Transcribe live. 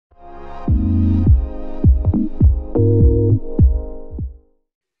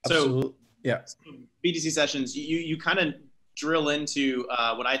Absolutely. Yeah. So BTC sessions, you kind of drill into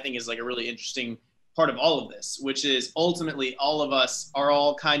what I think is like a really interesting part of all of this, which is ultimately all of us are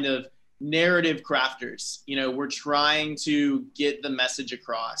all kind of narrative crafters. You know, we're trying to get the message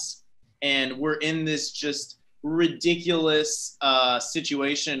across, and we're in this just ridiculous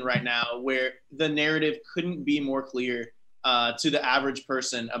situation right now where the narrative couldn't be more clear to the average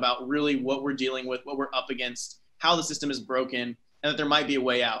person about really what we're dealing with, what we're up against, how the system is broken, and that there might be a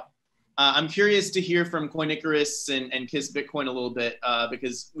way out. I'm curious to hear from Coin Icarus and Kiss Bitcoin a little bit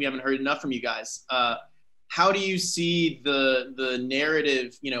because we haven't heard enough from you guys. How do you see the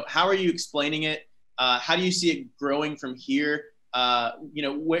narrative? You know, how are you explaining it? How do you see it growing from here? You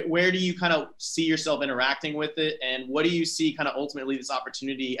know, where do you kind of see yourself interacting with it, and what do you see kind of ultimately this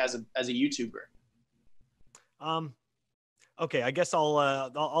opportunity as a YouTuber? Okay, I guess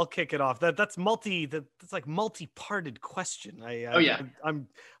I'll kick it off. That's like multi-parted question. I'm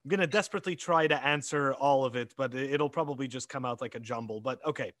gonna desperately try to answer all of it, but it'll probably just come out like a jumble. But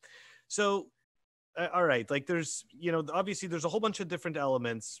okay, so all right, like there's, you know, obviously there's a whole bunch of different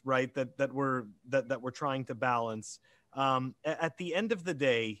elements, right, that we're trying to balance. At the end of the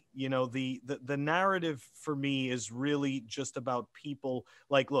day, you know, the narrative for me is really just about people.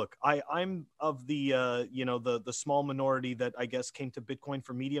 Like, look, I'm of the you know, the small minority that I guess came to Bitcoin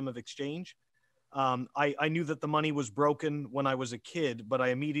for medium of exchange. I knew that the money was broken when I was a kid, but I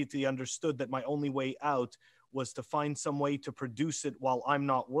immediately understood that my only way out was to find some way to produce it while I'm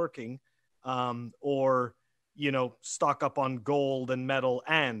not working, or, you know, stock up on gold and metal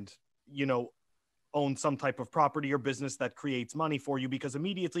and, you know, own some type of property or business that creates money for you, because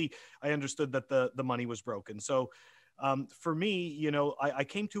immediately I understood that the money was broken. So for me, you know, I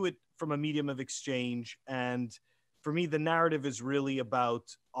came to it from a medium of exchange, and for me, the narrative is really about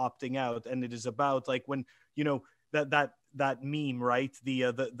opting out, and it is about, like, when, you know, that meme, right?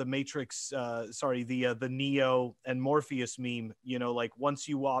 The Matrix, the Neo and Morpheus meme, you know, like once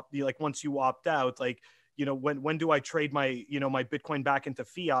you opt out, like, you know, when do I trade my, you know, my Bitcoin back into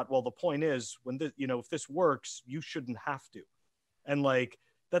fiat? Well, the point is, when this, you know, if this works, you shouldn't have to. And like,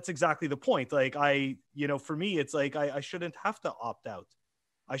 that's exactly the point. Like, you know, for me, it's like, I shouldn't have to opt out.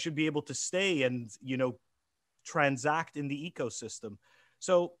 I should be able to stay and, you know, transact in the ecosystem.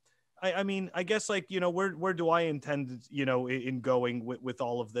 So, I mean, I guess, like, you know, where do I intend, you know, in going with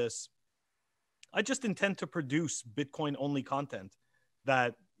all of this? I just intend to produce Bitcoin only content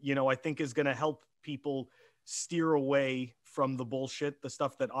that, you know, I think is going to help people steer away from the bullshit, the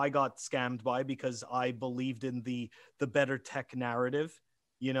stuff that I got scammed by because I believed in the better tech narrative.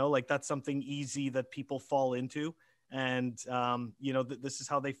 You know, like, that's something easy that people fall into. And, you know, this is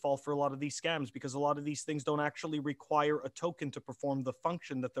how they fall for a lot of these scams, because a lot of these things don't actually require a token to perform the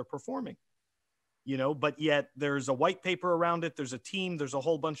function that they're performing, you know, but yet there's a white paper around it. There's a team, there's a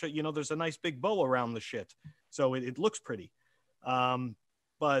whole bunch of, you know, there's a nice big bow around the shit. So it looks pretty.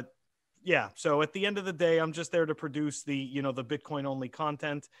 But yeah, so at the end of the day, I'm just there to produce the, you know, the Bitcoin only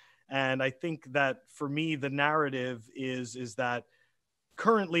content. And I think that for me, the narrative is that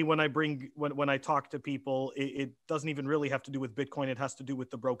currently when I talk to people, it doesn't even really have to do with Bitcoin. It has to do with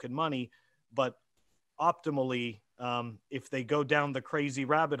the broken money. But optimally, if they go down the crazy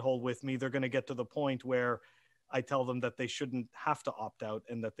rabbit hole with me, they're going to get to the point where I tell them that they shouldn't have to opt out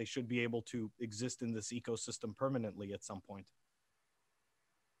and that they should be able to exist in this ecosystem permanently at some point.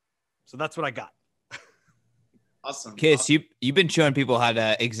 So that's what I got. Awesome. Kiss, you've been showing people how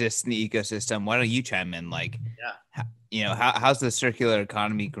to exist in the ecosystem. Why don't you chime in? Like, yeah, you know, how's the circular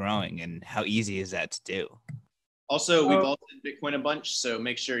economy growing, and how easy is that to do? Also, we've all said Bitcoin a bunch, so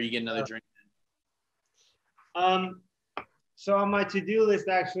make sure you get another drink. So on my to-do list,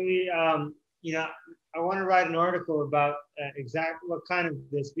 actually, you know, I want to write an article about exactly what kind of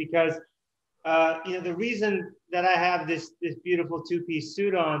this, because you know, the reason that I have this beautiful two-piece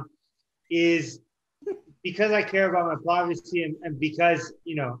suit on is because I care about my privacy, and because,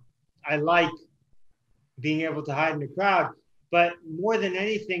 you know, I like being able to hide in the crowd. But more than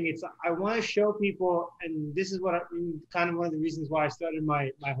anything, it's, I want to show people, and this is what kind of one of the reasons why I started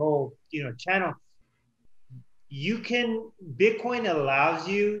my whole, you know, channel. Bitcoin allows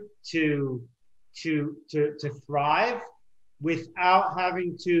you to thrive without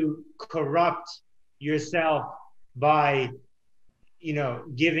having to corrupt yourself by, you know,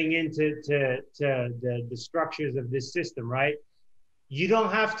 giving into the structures of this system, right? You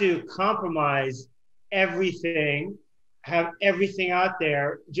don't have to compromise everything, have everything out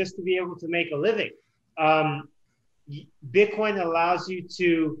there just to be able to make a living. Bitcoin allows you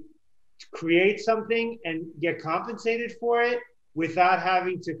to create something and get compensated for it without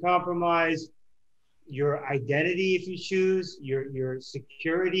having to compromise your identity if you choose, your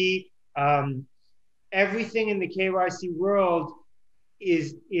security. Everything in the KYC world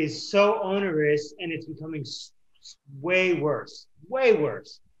is so onerous, and it's becoming way worse.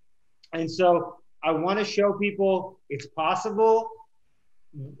 And so I want to show people it's possible.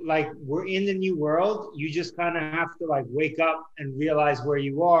 Like, we're in the new world. You just kind of have to like wake up and realize where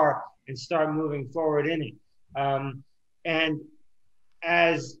you are and start moving forward in it. And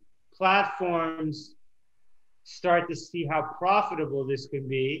as platforms start to see how profitable this can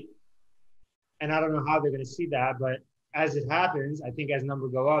be, and I don't know how they're going to see that, but as it happens, I think as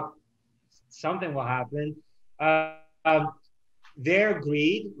numbers go up, something will happen. Their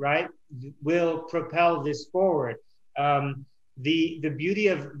greed, right, will propel this forward. The beauty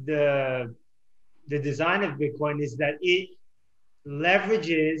of the design of Bitcoin is that it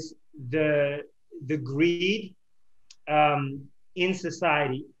leverages the greed in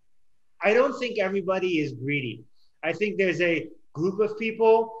society. I don't think everybody is greedy. I think there's a group of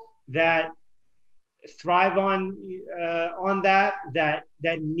people that thrive on that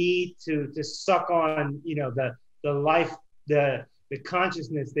need to suck on, you know, the life, the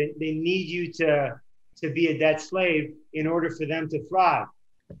consciousness. They need you to be a debt slave in order for them to thrive.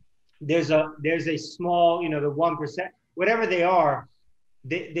 There's a small, you know, the 1%, whatever they are,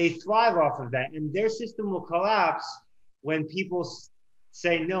 they thrive off of that, and their system will collapse when people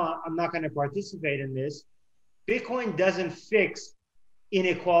say, no, I'm not going to participate in this. Bitcoin doesn't fix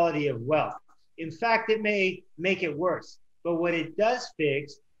inequality of wealth. In fact, it may make it worse. But what it does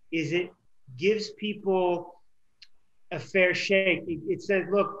fix is it gives people a fair shake. It says,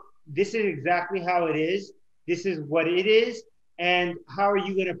 look, this is exactly how it is. This is what it is. And how are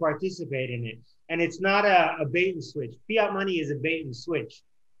you going to participate in it? And it's not a bait and switch. Fiat money is a bait and switch.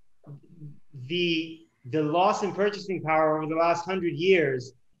 The loss in purchasing power over the last 100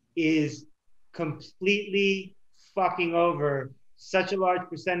 years is completely fucking over such a large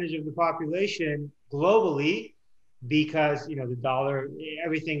percentage of the population globally, because, you know, the dollar,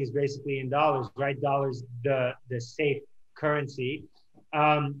 everything is basically in dollars, right? Dollars, the safe currency.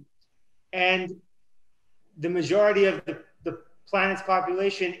 And the majority of the planet's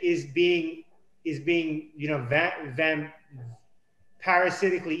population is being, you know,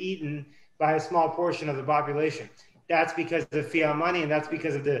 parasitically eaten by a small portion of the population. That's because of fiat money, and that's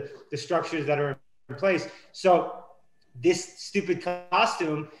because of the structures that are in place. So this stupid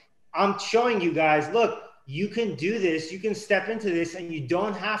costume, I'm showing you guys, look, you can do this, you can step into this, and you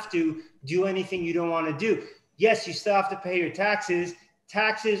don't have to do anything you don't want to do. Yes, you still have to pay your taxes.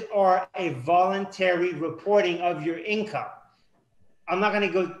 Taxes are a voluntary reporting of your income. I'm not going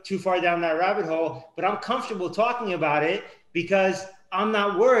to go too far down that rabbit hole, but I'm comfortable talking about it because I'm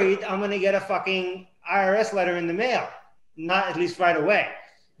not worried I'm going to get a fucking IRS letter in the mail. Not at least right away.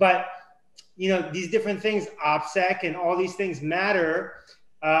 But, you know, these different things, OPSEC and all these things matter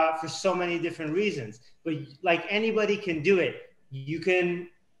for so many different reasons. But like, anybody can do it. You can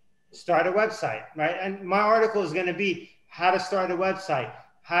start a website, right? And my article is going to be how to start a website,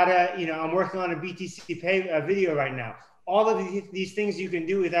 how to, you know, I'm working on a BTC pay video right now. All of these things you can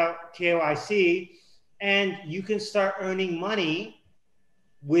do without KYC, and you can start earning money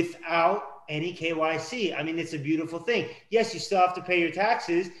without any KYC. I mean, it's a beautiful thing. Yes, you still have to pay your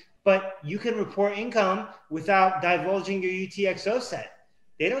taxes, but you can report income without divulging your UTXO set.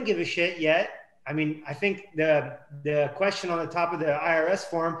 They don't give a shit yet. I mean, I think the question on the top of the IRS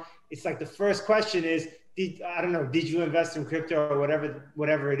form, it's like the first question is, did you invest in crypto or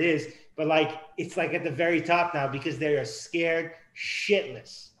whatever it is? But like, it's like at the very top now because they are scared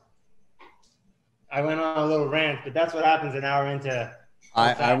shitless. I went on a little rant, but that's what happens an hour into.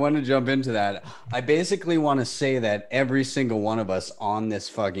 I want to jump into that. I basically want to say that every single one of us on this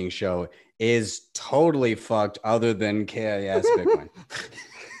fucking show is totally fucked other than KIS Bitcoin.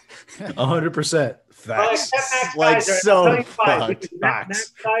 100%. Facts. Like, so fucked.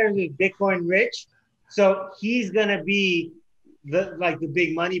 Max Stiers is Bitcoin rich. So he's going to be the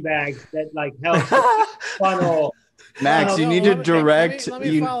big money bags that like help funnel. Max, you need to direct let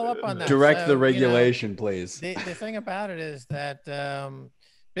me follow up on that. Direct the regulation, please. The thing about it is that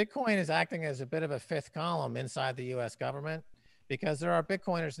Bitcoin is acting as a bit of a fifth column inside the U.S. government, because there are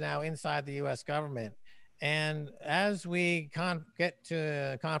Bitcoiners now inside the U.S. government. And as we get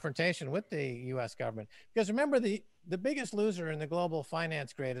to confrontation with the U.S. government, because remember, the biggest loser in the global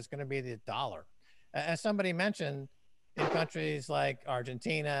finance grid is going to be the dollar. As somebody mentioned, in countries like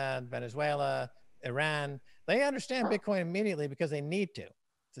Argentina, Venezuela, Iran, they understand Bitcoin immediately because they need to.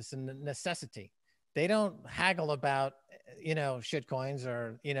 It's a necessity. They don't haggle about shit coins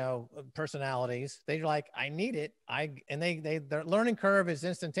or, personalities. They're like, I need it. Their learning curve is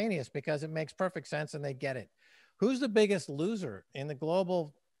instantaneous because it makes perfect sense and they get it. Who's the biggest loser in the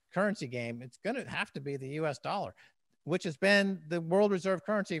global currency game? It's going to have to be the US dollar, which has been the world reserve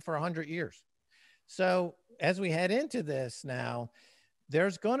currency for 100 years. So as we head into this now,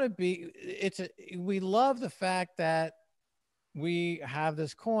 there's going to be, we love the fact that we have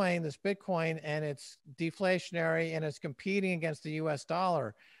this coin, this Bitcoin, and it's deflationary and it's competing against the US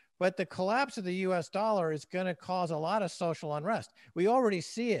dollar. But the collapse of the US dollar is going to cause a lot of social unrest. We already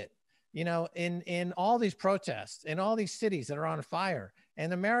see it, in all these protests, in all these cities that are on fire.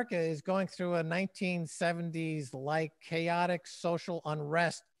 And America is going through a 1970s like chaotic social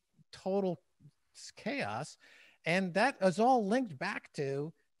unrest, total chaos. And that is all linked back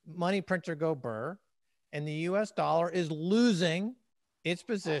to money printer go burr. And the US dollar is losing its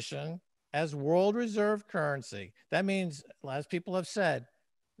position as world reserve currency. That means, as people have said,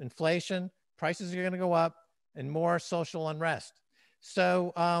 inflation, prices are going to go up, and more social unrest.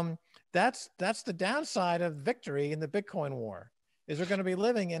 So that's the downside of victory in the Bitcoin war, is we're going to be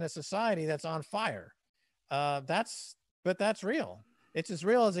living in a society that's on fire. But that's real. It's as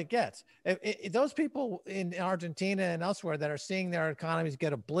real as it gets. Those people in Argentina and elsewhere that are seeing their economies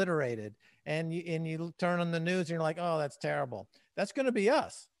get obliterated, and you turn on the news and you're like, oh, that's terrible. That's going to be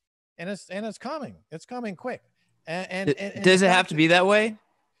us, and it's coming. It's coming quick. And does it have to be that way?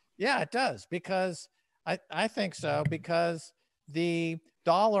 Yeah, it does, because I think so, because the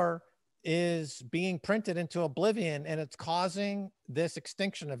dollar is being printed into oblivion, and it's causing this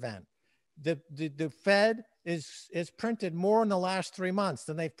extinction event. The Fed is printed more in the last 3 months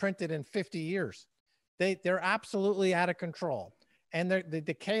than they've printed in 50 years. They're absolutely out of control, and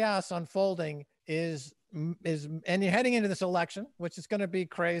the chaos unfolding is and you're heading into this election, which is going to be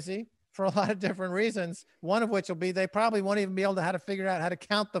crazy for a lot of different reasons. One of which will be they probably won't even be able to figure out how to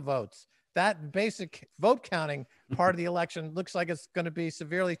count the votes. That basic vote counting part of the election looks like it's going to be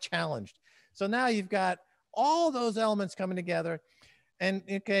severely challenged. So now you've got all those elements coming together. And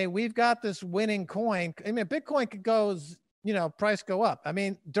okay, we've got this winning coin. I mean, Bitcoin could price go up. I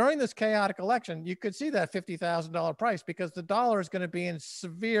mean, during this chaotic election, you could see that $50,000 price because the dollar is going to be in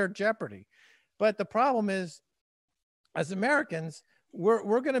severe jeopardy. But the problem is, as Americans,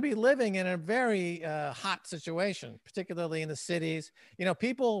 we're going to be living in a very hot situation, particularly in the cities.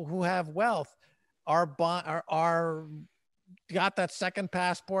 People who have wealth are got that second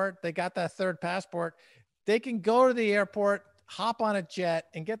passport. They got that third passport. They can go to the airport, hop on a jet,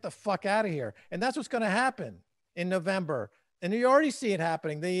 and get the fuck out of here. And that's what's going to happen in November. And you already see it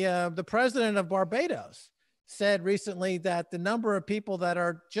happening. The president of Barbados said recently that the number of people that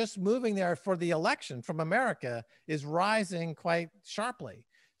are just moving there for the election from America is rising quite sharply.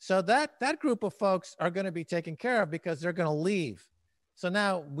 So that group of folks are going to be taken care of because they're going to leave. So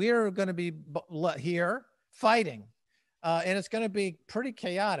now we're going to be here fighting, and it's going to be pretty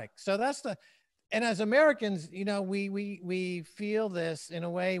chaotic. So and as Americans, we feel this in a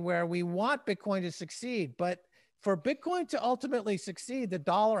way where we want Bitcoin to succeed, but for Bitcoin to ultimately succeed, the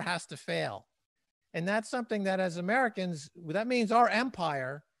dollar has to fail. And that's something that as Americans, that means our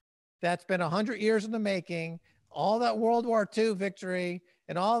empire that's been 100 years in the making, all that World War II victory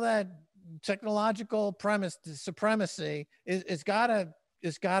and all that technological supremacy is gotta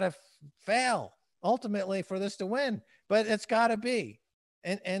fail ultimately for this to win, but it's gotta be.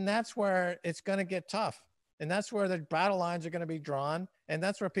 And that's where it's going to get tough. And that's where the battle lines are going to be drawn. And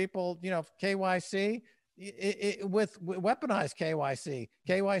that's where people, KYC, with weaponized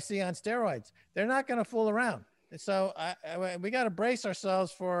KYC on steroids, they're not going to fool around. So we got to brace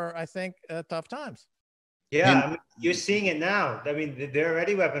ourselves for, I think, tough times. Yeah, you're seeing it now. I mean, they're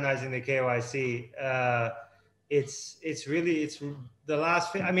already weaponizing the KYC. It's the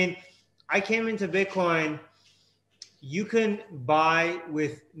last. I mean, I came into Bitcoin. You can buy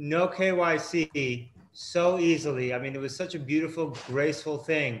with no KYC so easily. I mean, it was such a beautiful, graceful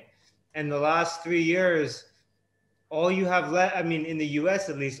thing. And the last 3 years, all you have left, I mean, in the US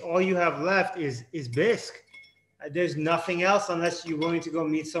at least, all you have left is BISC. There's nothing else unless you're willing to go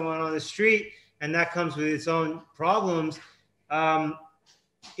meet someone on the street, and that comes with its own problems.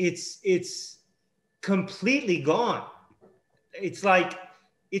 It's completely gone. It's like,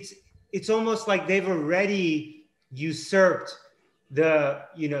 it's almost like they've already usurped the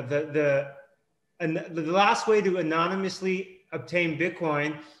last way to anonymously obtain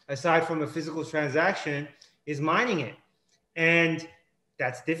Bitcoin, aside from a physical transaction, is mining it. And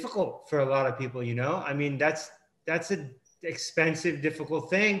that's difficult for a lot of people, I mean, that's an expensive, difficult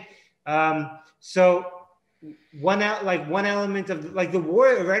thing. So one element of the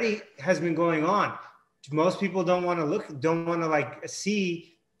war already has been going on. most people don't want to like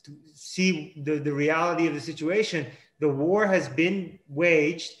see the reality of the situation. The war has been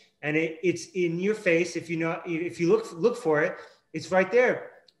waged, and it's in your face. If you look for it, it's right there.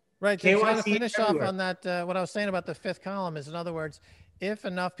 Right. So trying to finish everywhere. off on that, what I was saying about the fifth column is, in other words, if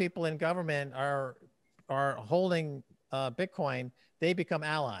enough people in government are holding Bitcoin, they become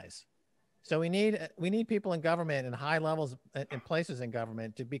allies. So we need people in government and high levels in places in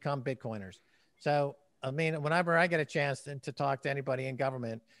government to become Bitcoiners. So I mean, whenever I get a chance to talk to anybody in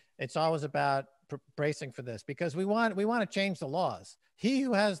government, it's always about bracing for this, because we want to change the laws. He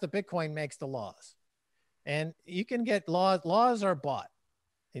who has the Bitcoin makes the laws, and you can get laws. Laws are bought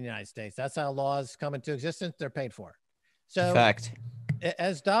in the United States. That's how laws come into existence. They're paid for. So fact,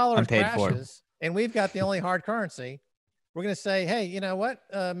 as dollars crashes and we've got the only hard currency, we're going to say, hey, you know what,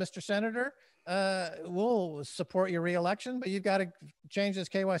 Mr. Senator, we'll support your reelection, but you've got to change this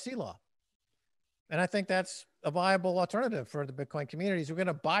KYC law. And I think that's a viable alternative for the Bitcoin communities. We're going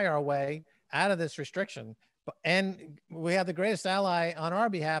to buy our way out of this restriction. And we have the greatest ally on our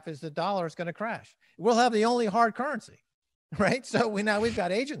behalf is the dollar is going to crash. We'll have the only hard currency. Right. So we've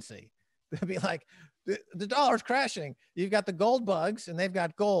got agency. They'll be like, the dollar's crashing. You've got the gold bugs and they've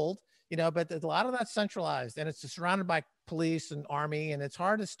got gold, but a lot of that's centralized and it's surrounded by police and army, and it's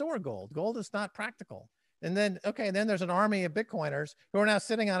hard to store gold. Gold is not practical. And then there's an army of Bitcoiners who are now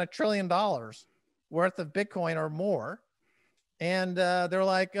sitting on $1 trillion worth of Bitcoin or more. And they're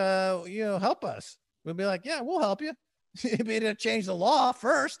like, help us. We'll be like, yeah, we'll help you. You need to change the law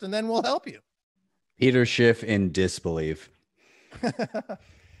first and then we'll help you. Peter Schiff in disbelief.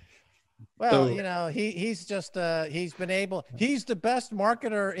 Well, he's just he's the best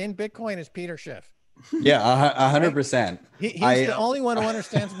marketer in Bitcoin is Peter Schiff. Yeah, 100%. He's the only one who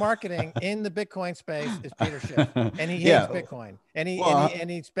understands marketing in the Bitcoin space is Peter Schiff, and he hates Bitcoin, and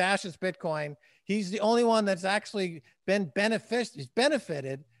he bashes Bitcoin. He's the only one that's actually he's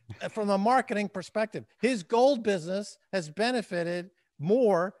benefited from a marketing perspective. His gold business has benefited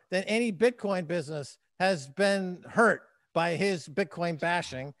more than any Bitcoin business has been hurt by his Bitcoin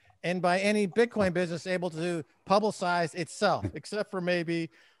bashing, and by any Bitcoin business able to publicize itself, except for maybe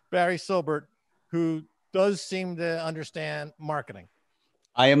Barry Silbert, who does seem to understand marketing.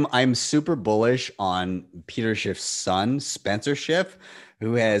 I'm super bullish on Peter Schiff's son, Spencer Schiff,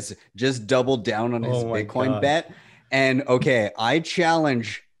 who has just doubled down on his Bitcoin bet. And okay, I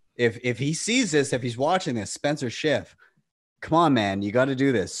challenge, if he sees this, if he's watching this, Spencer Schiff, come on, man, you got to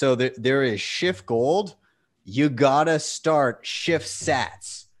do this. So there is Schiff Gold. You got to start Schiff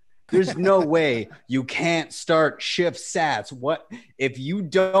Sats. There's no way you can't start Schiff Sats. What if you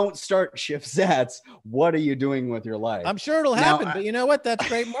don't start Schiff Sats? What are you doing with your life? I'm sure it'll happen, but you know what? That's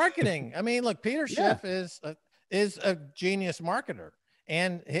great marketing. I mean, look, Peter Schiff is a genius marketer,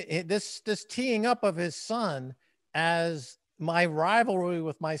 and this teeing up of his son as my rivalry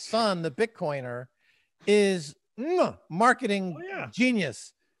with my son, the Bitcoiner, is marketing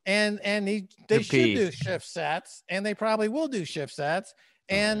genius. And they should do Schiff Sats, and they probably will do Schiff Sats.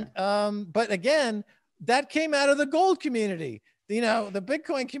 And but again, that came out of the gold community. The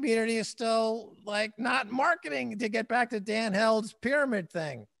Bitcoin community is still like not marketing, to get back to Dan Held's pyramid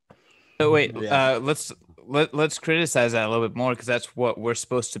thing. So wait, let's criticize that a little bit more, because that's what we're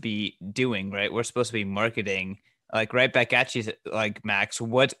supposed to be doing, right? We're supposed to be marketing. Like, right back at you, like, Max,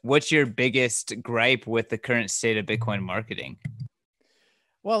 what's your biggest gripe with the current state of Bitcoin marketing?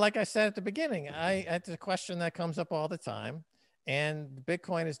 Well, like I said at the beginning, it's a question that comes up all the time. And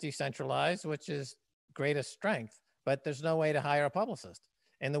Bitcoin is decentralized, which is greatest strength, but there's no way to hire a publicist.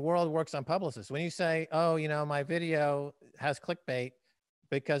 And the world works on publicists. When you say, oh, my video has clickbait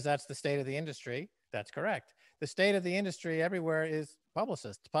because that's the state of the industry, that's correct. The state of the industry everywhere is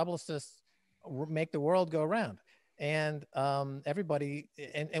publicists. Publicists make the world go round. And everybody,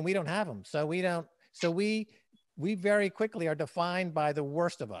 and we don't have them. So we very quickly are defined by the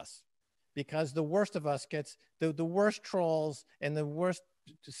worst of us. Because the worst of us gets the worst trolls and the worst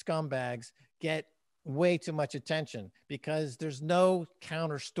scumbags get way too much attention, because there's no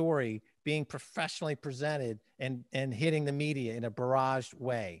counter story being professionally presented and hitting the media in a barraged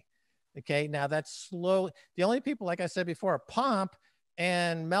way. Okay, now that's slow. The only people, like I said before, Pomp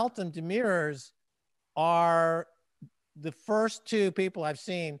and Melton Demirs are the first two people I've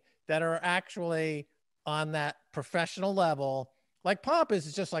seen that are actually on that professional level. Like, Pomp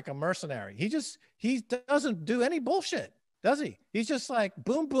is just like a mercenary. He doesn't do any bullshit, does he? He's just like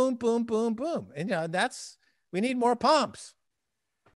boom, boom, boom, boom, boom. And that's, we need more Pomps.